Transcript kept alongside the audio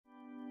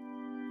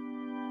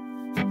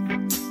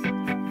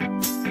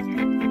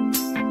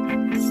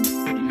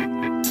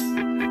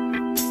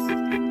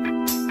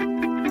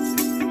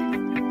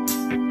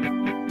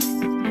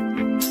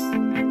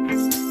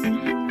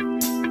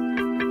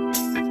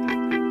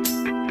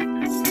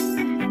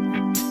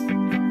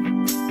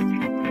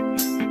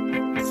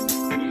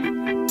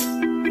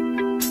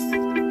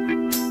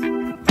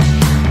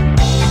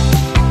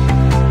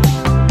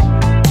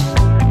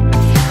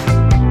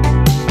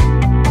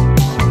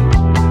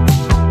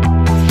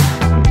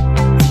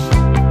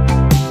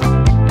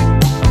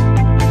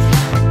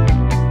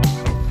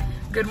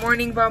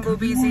morning,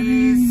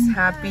 Bumblebeezies.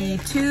 Happy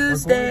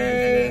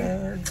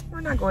Tuesday. We're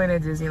not going to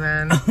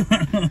Disneyland.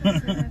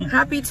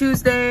 Happy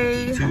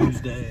Tuesday.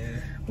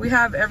 We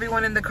have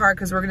everyone in the car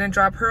because we're going to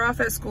drop her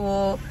off at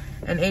school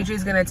and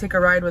AJ's going to take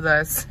a ride with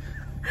us.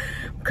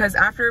 Because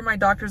after my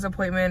doctor's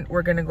appointment,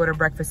 we're going to go to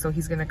breakfast. So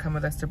he's going to come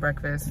with us to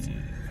breakfast.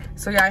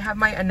 So yeah, I have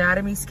my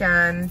anatomy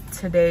scan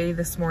today,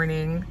 this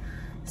morning.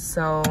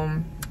 So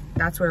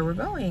that's where we're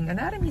going.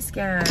 Anatomy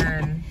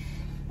scan.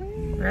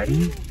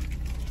 Ready?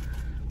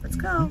 Let's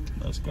go.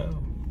 Let's go.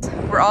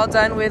 We're all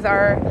done with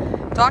our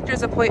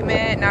doctor's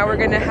appointment. Now we're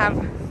gonna have,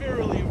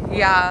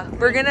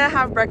 we're gonna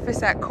have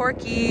breakfast at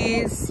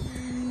Corky's.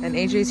 And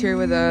AJ's here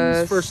with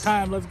us. It's first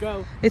time, let's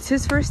go. It's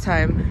his first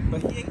time.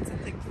 But he ate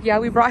something. Yeah,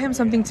 we brought him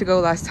something to go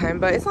last time,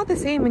 but it's not the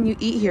same when you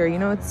eat here. You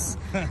know, it's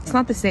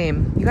not the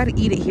same. You gotta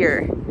eat it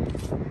here.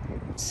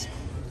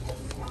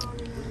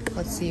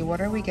 Let's see,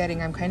 what are we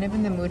getting? I'm kind of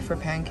in the mood for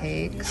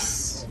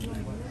pancakes.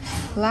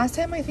 Last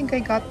time I think I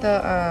got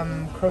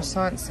the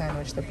croissant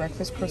sandwich, the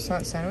breakfast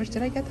croissant sandwich.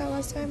 Did I get that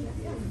last time?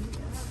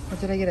 Or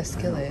did I get a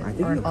skillet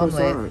or an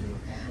omelet?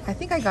 I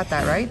think I got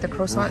that, right? The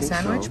croissant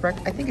sandwich. So.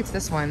 I think it's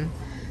this one,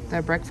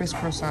 the breakfast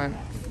croissant.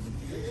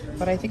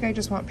 But I think I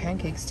just want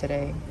pancakes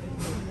today.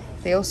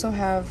 They also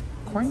have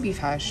corned beef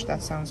hash.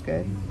 That sounds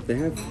good. They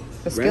have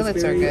the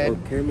skillets are good. Or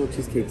caramel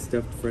cheesecake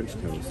stuffed French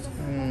toast.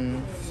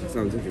 That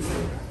sounds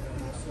interesting.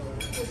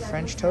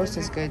 French toast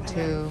is good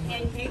too.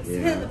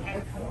 Yeah.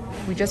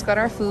 We just got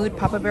our food.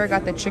 Papa Bear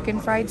got the chicken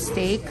fried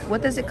steak.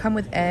 What does it come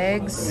with?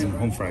 Eggs? And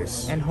home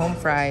fries. And home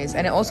fries.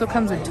 And it also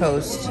comes with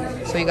toast.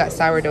 So you got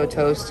sourdough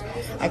toast.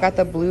 I got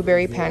the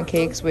blueberry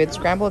pancakes with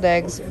scrambled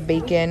eggs,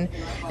 bacon,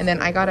 and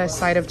then I got a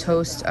side of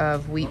toast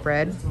of wheat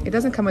bread. It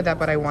doesn't come with that,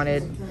 but I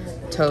wanted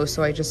toast,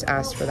 so I just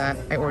asked for that.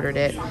 I ordered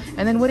it.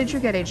 And then what did you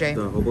get, AJ?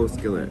 The hobo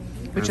skillet.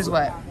 Which is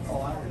what?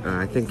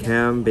 I think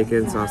ham,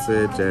 bacon,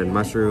 sausage, and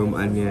mushroom,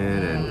 onion,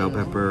 and bell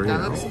pepper.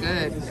 That looks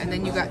good. And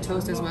then you got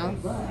toast as well?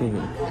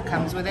 It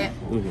comes with it?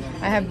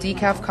 I have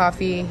decaf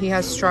coffee. He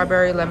has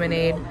strawberry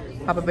lemonade.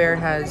 Papa Bear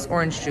has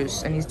orange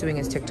juice, and he's doing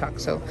his TikTok.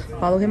 So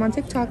follow him on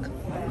TikTok.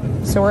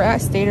 So we're at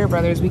Stater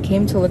Brothers. We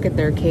came to look at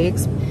their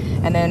cakes.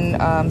 And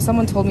then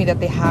someone told me that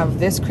they have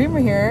this creamer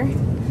here.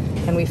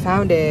 And we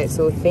found it.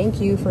 So thank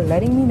you for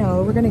letting me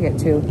know. We're going to get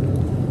two.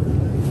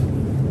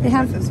 They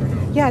have this or no?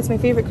 Yeah, it's my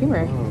favorite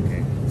creamer. Oh,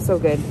 okay. So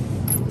good.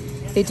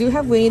 They do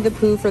have Winnie the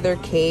Pooh for their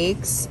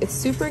cakes. It's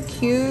super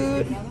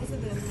cute.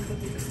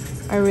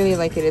 I really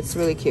like it. It's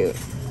really cute.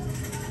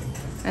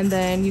 And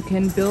then you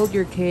can build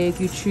your cake.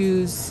 You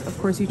choose, of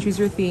course, you choose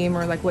your theme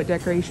or like what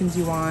decorations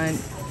you want.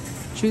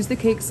 Choose the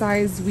cake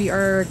size. We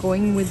are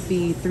going with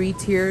the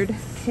 3-tiered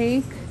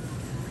cake.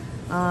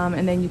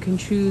 And then you can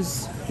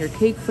choose your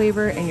cake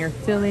flavor and your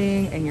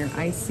filling and your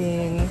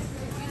icing.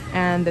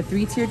 And the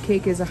 3-tiered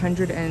cake is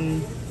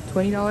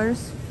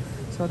 $120.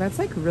 So that's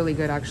like really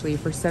good actually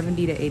for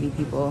 70 to 80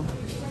 people.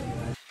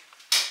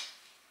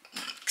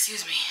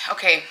 Excuse me.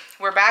 Okay,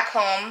 we're back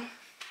home.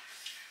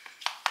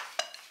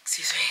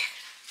 Excuse me.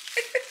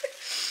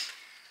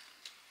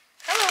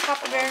 Hello,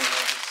 Papa Bear.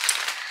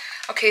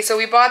 Okay, so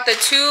we bought the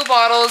 2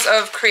 bottles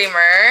of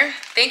creamer.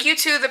 Thank you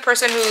to the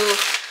person who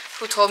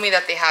told me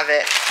that they have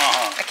it.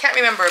 I can't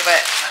remember,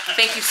 but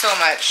thank you so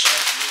much.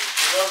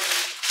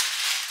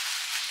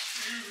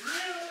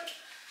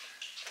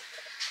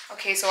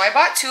 Okay, so I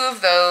bought 2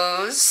 of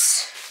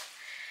those.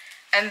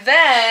 And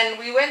then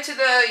we went to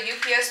the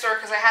UPS store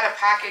because I had a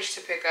package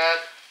to pick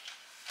up.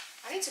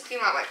 I need to clean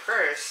out my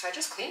purse. I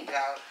just cleaned it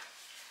out.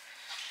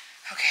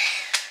 Okay.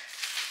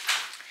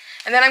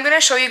 And then I'm going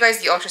to show you guys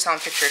the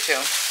ultrasound picture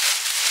too.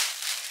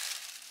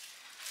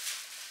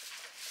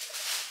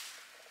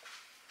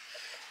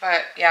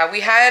 But yeah,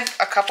 we had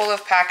a couple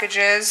of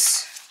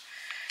packages.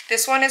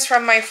 This one is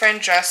from my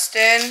friend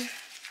Justin.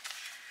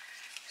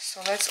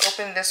 So let's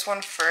open this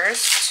one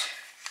first.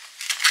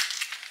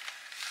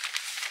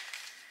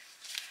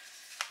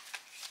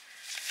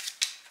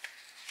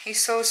 He's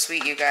so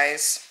sweet, you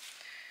guys.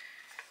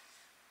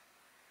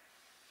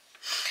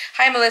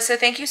 Hi, Melissa.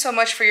 Thank you so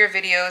much for your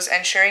videos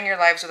and sharing your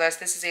lives with us.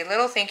 This is a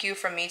little thank you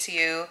from me to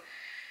you.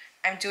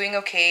 I'm doing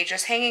okay,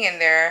 just hanging in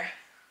there.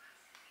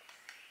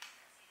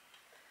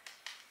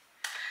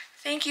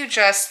 Thank you,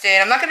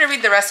 Justin. I'm not going to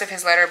read the rest of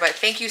his letter, but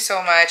thank you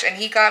so much. And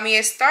he got me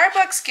a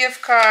Starbucks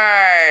gift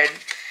card.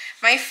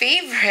 My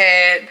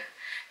favorite.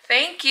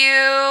 Thank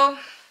you.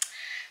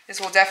 This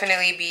will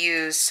definitely be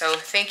used, so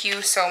thank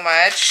you so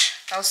much.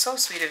 That was so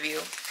sweet of you.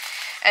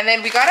 And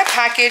then we got a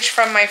package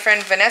from my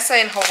friend Vanessa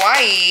in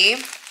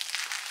Hawaii.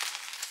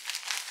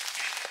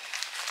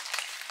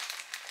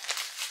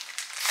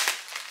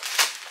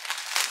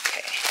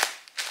 Okay.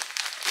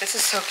 This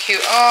is so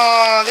cute.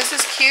 Oh, this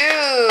is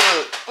cute.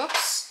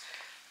 Oops.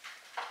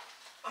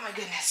 Oh my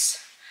goodness.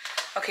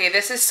 Okay,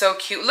 this is so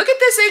cute. Look at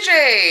this,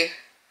 AJ.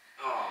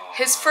 Aww.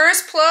 His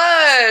first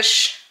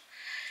plush.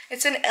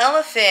 It's an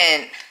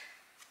elephant.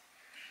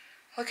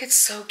 Look, it's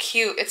so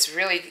cute. It's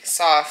really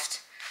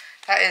soft.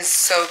 That is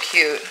so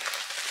cute.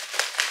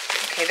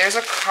 Okay, there's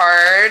a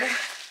card.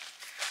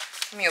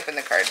 Let me open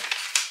the card.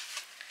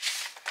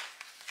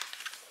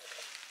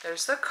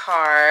 There's the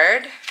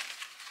card.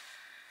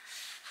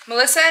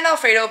 Melissa and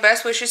Alfredo,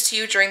 best wishes to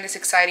you during this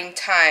exciting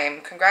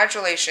time.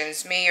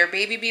 Congratulations. May your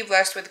baby be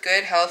blessed with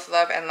good health,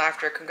 love, and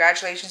laughter.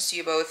 Congratulations to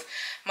you both.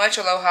 Much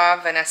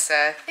aloha,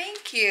 Vanessa.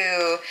 Thank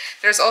you.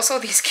 There's also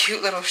these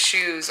cute little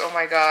shoes. Oh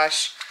my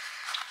gosh.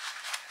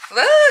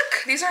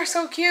 Look, these are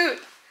so cute.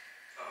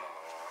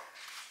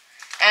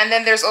 And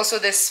then there's also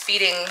this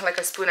feeding, like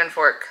a spoon and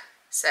fork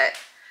set.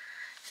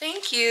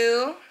 Thank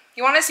you.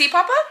 You want to see,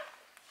 Papa?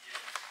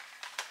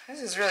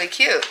 This is really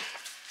cute.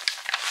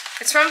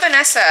 It's from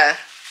Vanessa,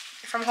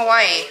 from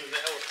Hawaii.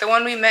 The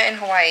one we met in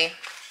Hawaii.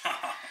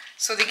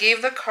 So they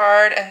gave the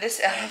card and this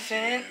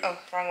elephant. Oh,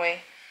 wrong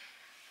way.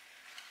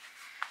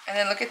 And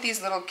then look at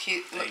these little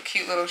cute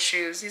little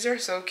shoes. These are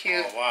so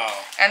cute. Oh, wow.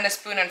 And the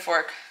spoon and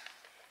fork.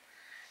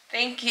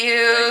 Thank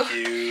you.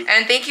 Thank you.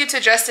 And thank you to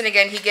Justin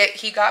again.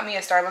 He got me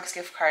a Starbucks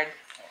gift card.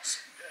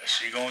 Awesome.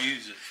 She gonna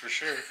use it for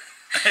sure.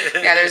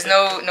 Yeah, there's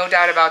no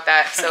doubt about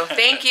that. So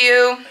thank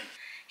you.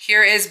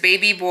 Here is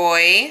baby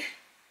boy.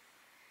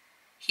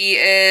 He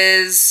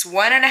is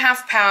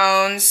 1.5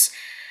 pounds.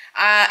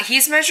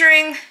 He's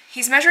measuring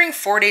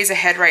 4 days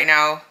ahead right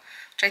now,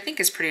 which I think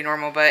is pretty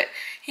normal, but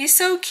he's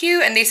so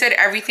cute. And they said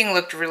everything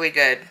looked really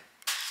good.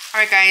 All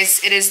right, guys,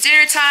 it is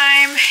dinner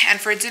time. And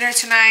for dinner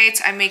tonight,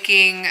 I'm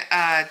making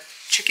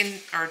chicken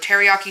or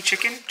teriyaki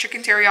chicken.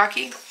 Chicken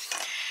teriyaki.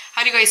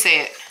 How do you guys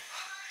say it?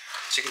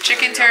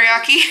 Chicken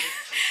teriyaki.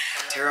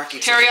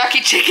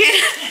 Teriyaki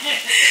chicken.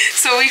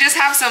 So we just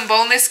have some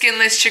boneless,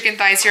 skinless chicken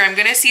thighs here. I'm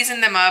gonna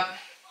season them up.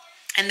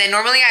 And then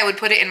normally I would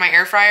put it in my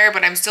air fryer,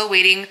 but I'm still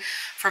waiting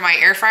for my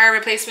air fryer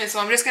replacement. So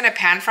I'm just gonna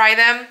pan fry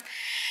them.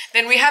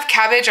 Then we have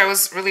cabbage. I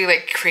was really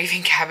like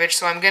craving cabbage.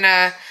 So I'm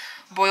gonna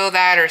boil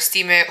that or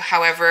steam it,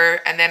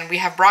 however. And then we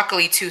have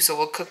broccoli too. So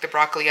we'll cook the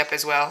broccoli up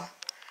as well.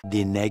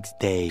 The next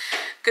day.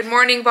 Good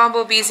morning,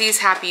 Bumblebeezies.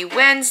 Happy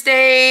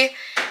Wednesday.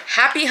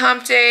 Happy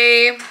hump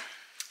day.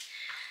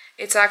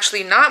 It's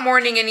actually not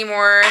morning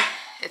anymore.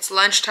 It's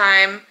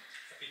lunchtime.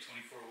 Happy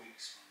 24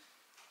 weeks.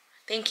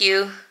 Thank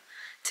you.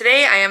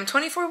 Today I am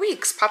 24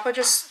 weeks. Papa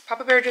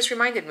Bear just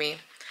reminded me.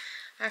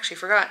 I actually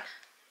forgot.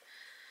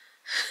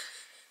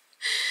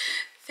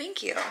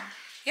 Thank you.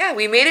 Yeah,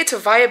 we made it to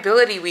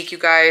viability week, you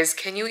guys.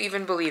 Can you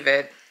even believe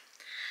it?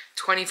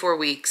 24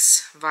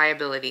 weeks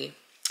viability.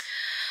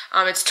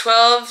 It's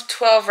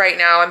 12:12 right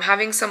now. I'm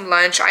having some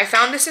lunch. I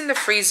found this in the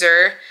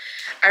freezer.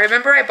 I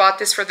remember I bought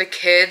this for the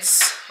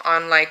kids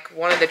on like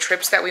one of the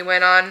trips that we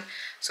went on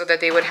so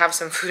that they would have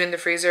some food in the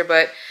freezer,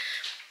 but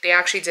they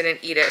actually didn't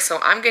eat it. So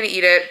I'm gonna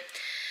eat it.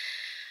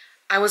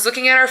 I was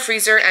looking at our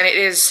freezer and it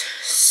is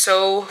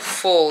so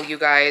full, you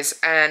guys,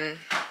 and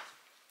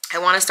I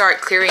want to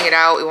start clearing it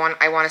out.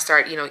 I want to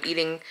start,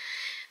 eating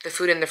the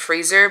food in the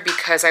freezer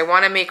because I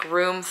want to make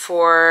room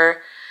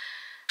for,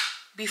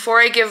 before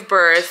I give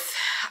birth,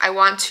 I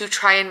want to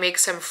try and make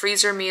some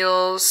freezer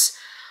meals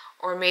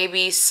or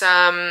maybe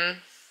some,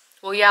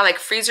 well, yeah, like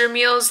freezer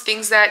meals,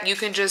 things that you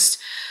can just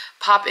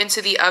pop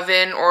into the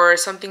oven or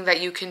something that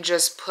you can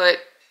just put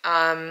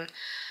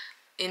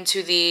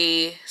into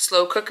the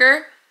slow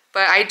cooker.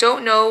 But I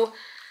don't know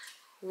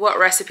what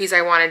recipes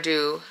I want to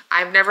do.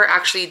 I've never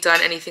actually done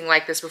anything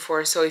like this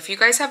before. So if you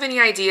guys have any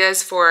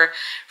ideas for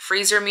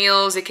freezer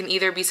meals, it can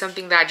either be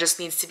something that just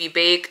needs to be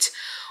baked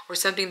or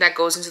something that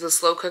goes into the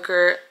slow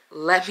cooker,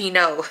 let me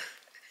know.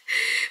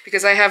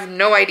 Because I have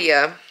no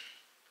idea.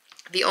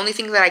 The only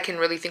thing that I can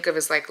really think of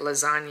is like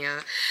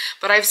lasagna.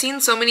 But I've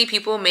seen so many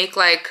people make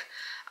like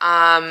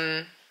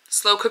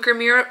slow cooker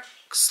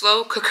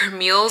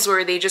meals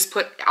where they just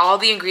put all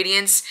the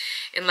ingredients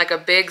in like a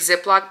big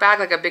Ziploc bag,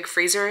 like a big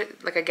freezer,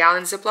 like a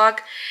gallon Ziploc,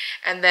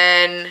 and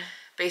then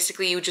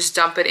basically you just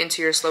dump it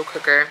into your slow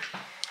cooker.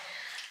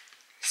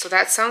 So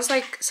that sounds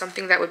like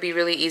something that would be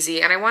really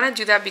easy, and I want to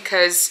do that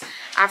because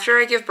after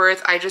I give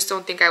birth, I just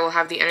don't think I will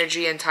have the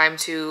energy and time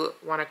to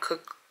want to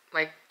cook,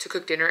 like to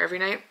cook dinner every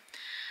night.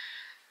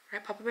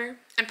 Right, Papa Bear?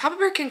 And Papa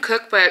Bear can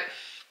cook, but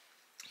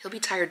he'll be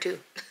tired too.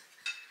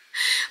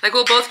 Like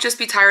we'll both just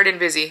be tired and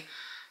busy.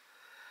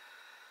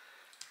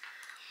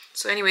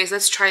 So anyways,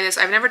 let's try this.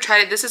 I've never tried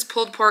it. This is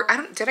pulled pork.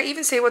 Did I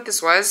even say what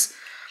this was?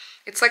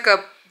 It's like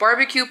a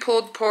barbecue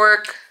pulled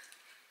pork.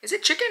 Is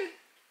it chicken?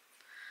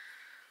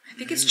 I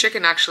think it's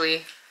chicken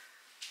actually.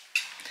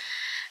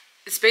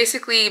 It's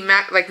basically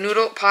like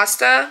noodle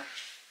pasta.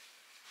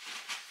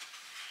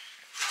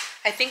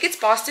 I think it's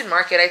Boston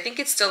Market. I think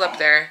it's still up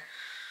there.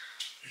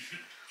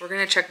 We're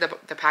gonna check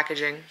the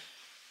packaging.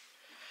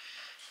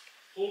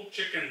 Pulled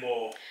chicken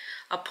bowl.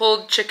 A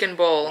pulled chicken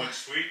bowl. With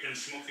sweet and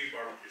smoky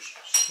barbecue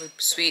sauce. With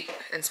sweet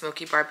and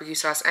smoky barbecue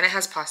sauce. And it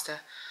has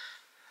pasta.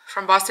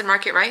 From Boston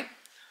Market, right?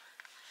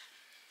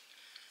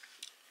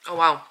 Oh,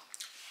 wow.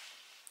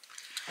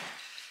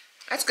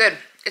 That's good.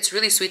 It's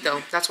really sweet,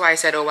 though. That's why I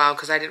said, oh, wow,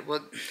 because I didn't...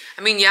 Well,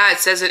 I mean, yeah, it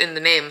says it in the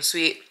name,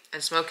 sweet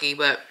and smoky,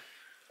 but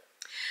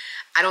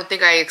I don't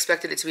think I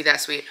expected it to be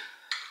that sweet.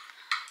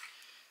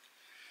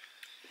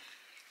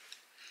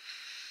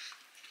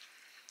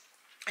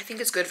 I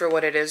think it's good for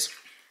what it is.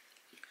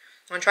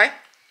 Want to try?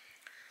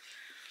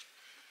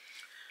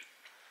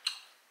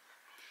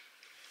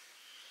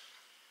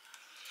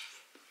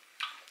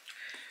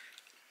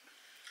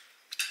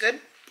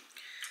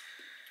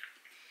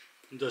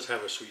 does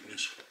have a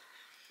sweetness.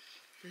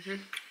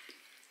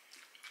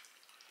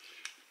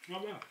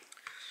 Not bad.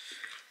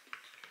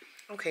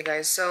 Okay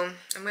guys, so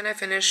I'm gonna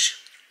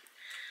finish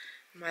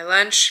my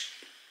lunch.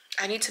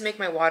 I need to make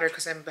my water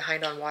because I'm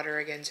behind on water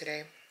again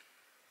today.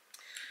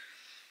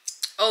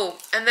 Oh,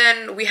 and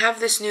then we have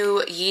this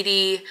new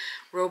Yeti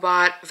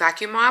robot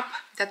vacuum mop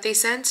that they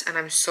sent, and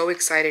I'm so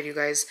excited, you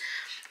guys.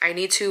 I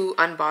need to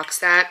unbox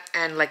that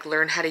and like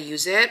learn how to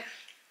use it.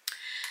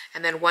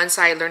 And then once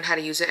I learn how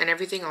to use it and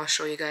everything, I'll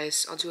show you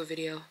guys. I'll do a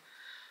video.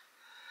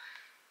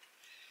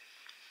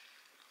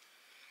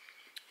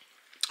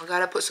 I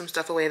gotta put some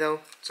stuff away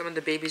though. Some of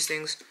the baby's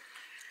things.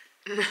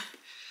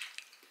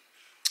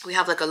 We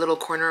have like a little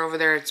corner over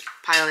there. It's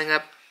piling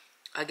up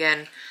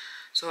again.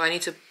 So I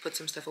need to put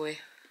some stuff away.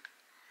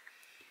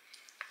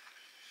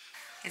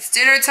 It's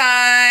dinner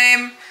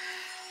time.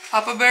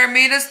 Papa Bear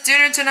made us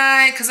dinner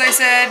tonight because I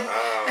said,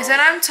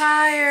 I'm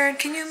tired.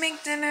 Can you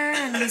make dinner?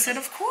 And he said,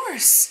 of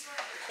course.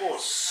 Of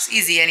course. It's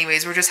easy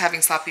anyways. We're just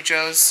having sloppy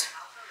joes.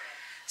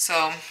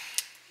 So,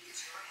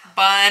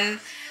 bun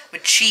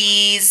with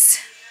cheese,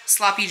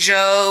 sloppy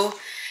joe,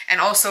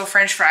 and also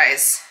French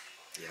fries.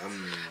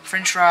 Yum.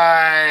 French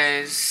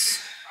fries.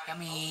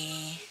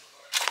 Yummy.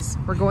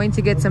 We're going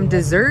to get some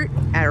dessert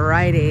at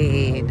Rite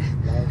Aid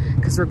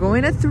because we're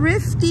going to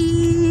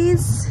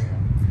Thrifty's.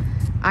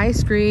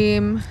 Ice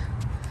cream.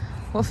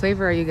 What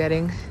flavor are you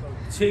getting?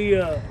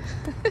 Chia.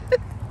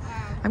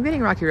 I'm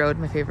getting Rocky Road,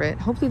 my favorite.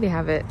 Hopefully they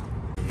have it.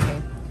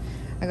 Okay.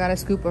 I got a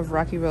scoop of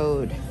Rocky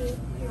Road.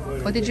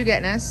 What did you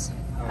get, Ness?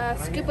 A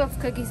scoop of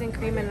cookies and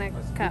cream in a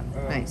cup.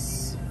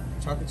 Nice.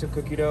 Chocolate chip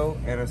cookie dough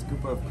and a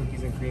scoop of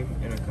cookies and cream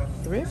in a cup.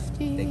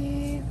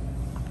 Thrifty.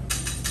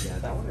 Yeah,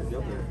 that one is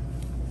yogurt.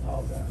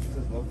 Oh, God. This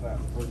is low fat.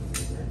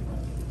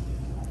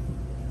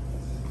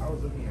 I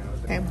was looking at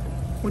it. Okay.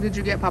 What did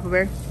you get, Papa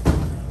Bear?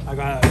 I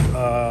got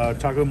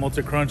chocolate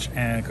malted crunch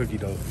and cookie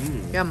dough.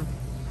 Yum.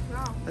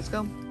 Let's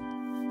go.